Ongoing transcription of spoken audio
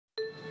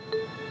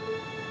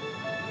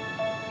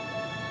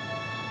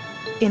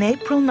In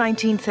April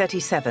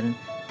 1937,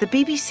 the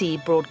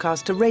BBC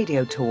broadcast a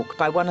radio talk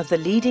by one of the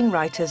leading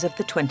writers of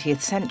the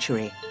 20th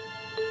century.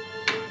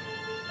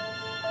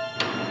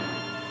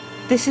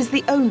 This is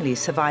the only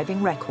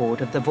surviving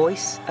record of the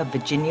voice of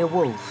Virginia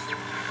Woolf.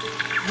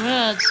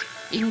 Words,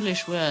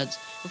 English words,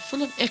 are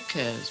full of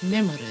echoes,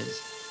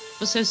 memories,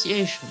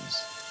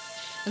 associations.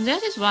 And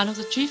that is one of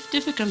the chief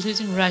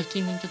difficulties in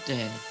writing in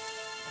today.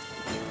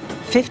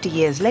 50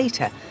 years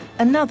later,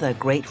 another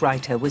great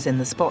writer was in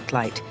the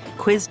spotlight,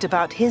 quizzed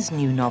about his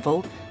new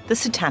novel, The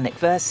Satanic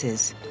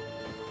Verses.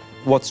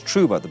 What's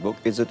true about the book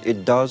is that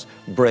it does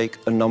break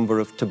a number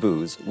of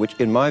taboos, which,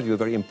 in my view, are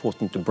very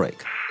important to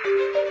break.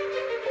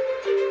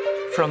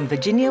 From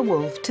Virginia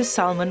Woolf to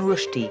Salman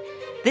Rushdie,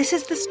 this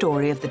is the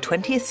story of the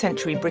 20th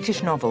century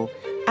British novel,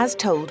 as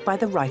told by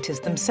the writers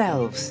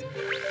themselves.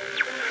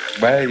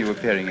 Why are you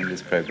appearing in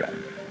this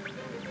program?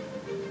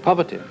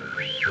 Poverty.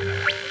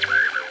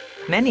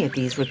 Many of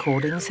these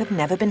recordings have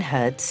never been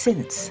heard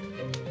since.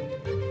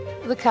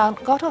 The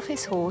Count got off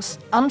his horse,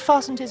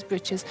 unfastened his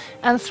breeches,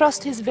 and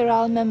thrust his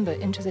virile member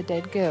into the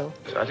dead girl.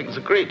 I think there's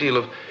a great deal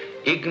of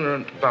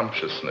ignorant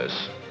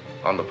bumptiousness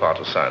on the part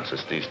of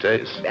scientists these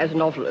days. As a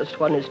novelist,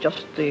 one is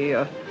just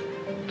the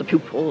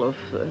pupil of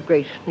the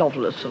great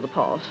novelists of the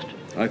past.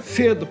 I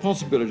feared the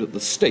possibility that the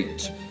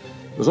state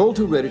was all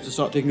too ready to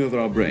start taking over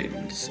our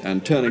brains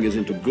and turning us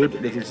into good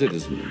little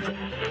citizens.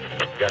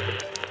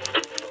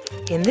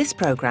 In this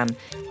programme,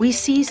 we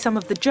see some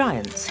of the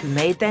giants who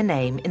made their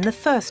name in the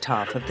first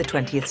half of the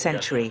 20th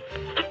century,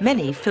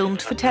 many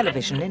filmed for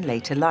television in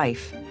later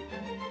life.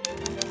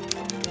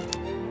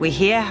 We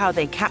hear how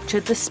they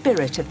captured the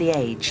spirit of the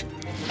age,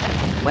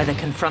 whether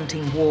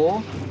confronting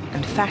war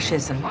and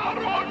fascism,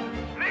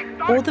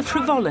 or the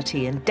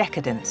frivolity and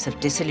decadence of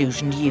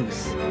disillusioned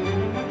youth.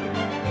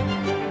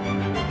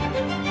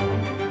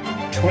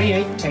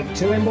 28, take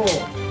 2 in ball.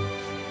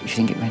 You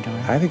think it went all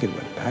right? I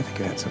think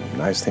it had some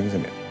nice things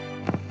in it.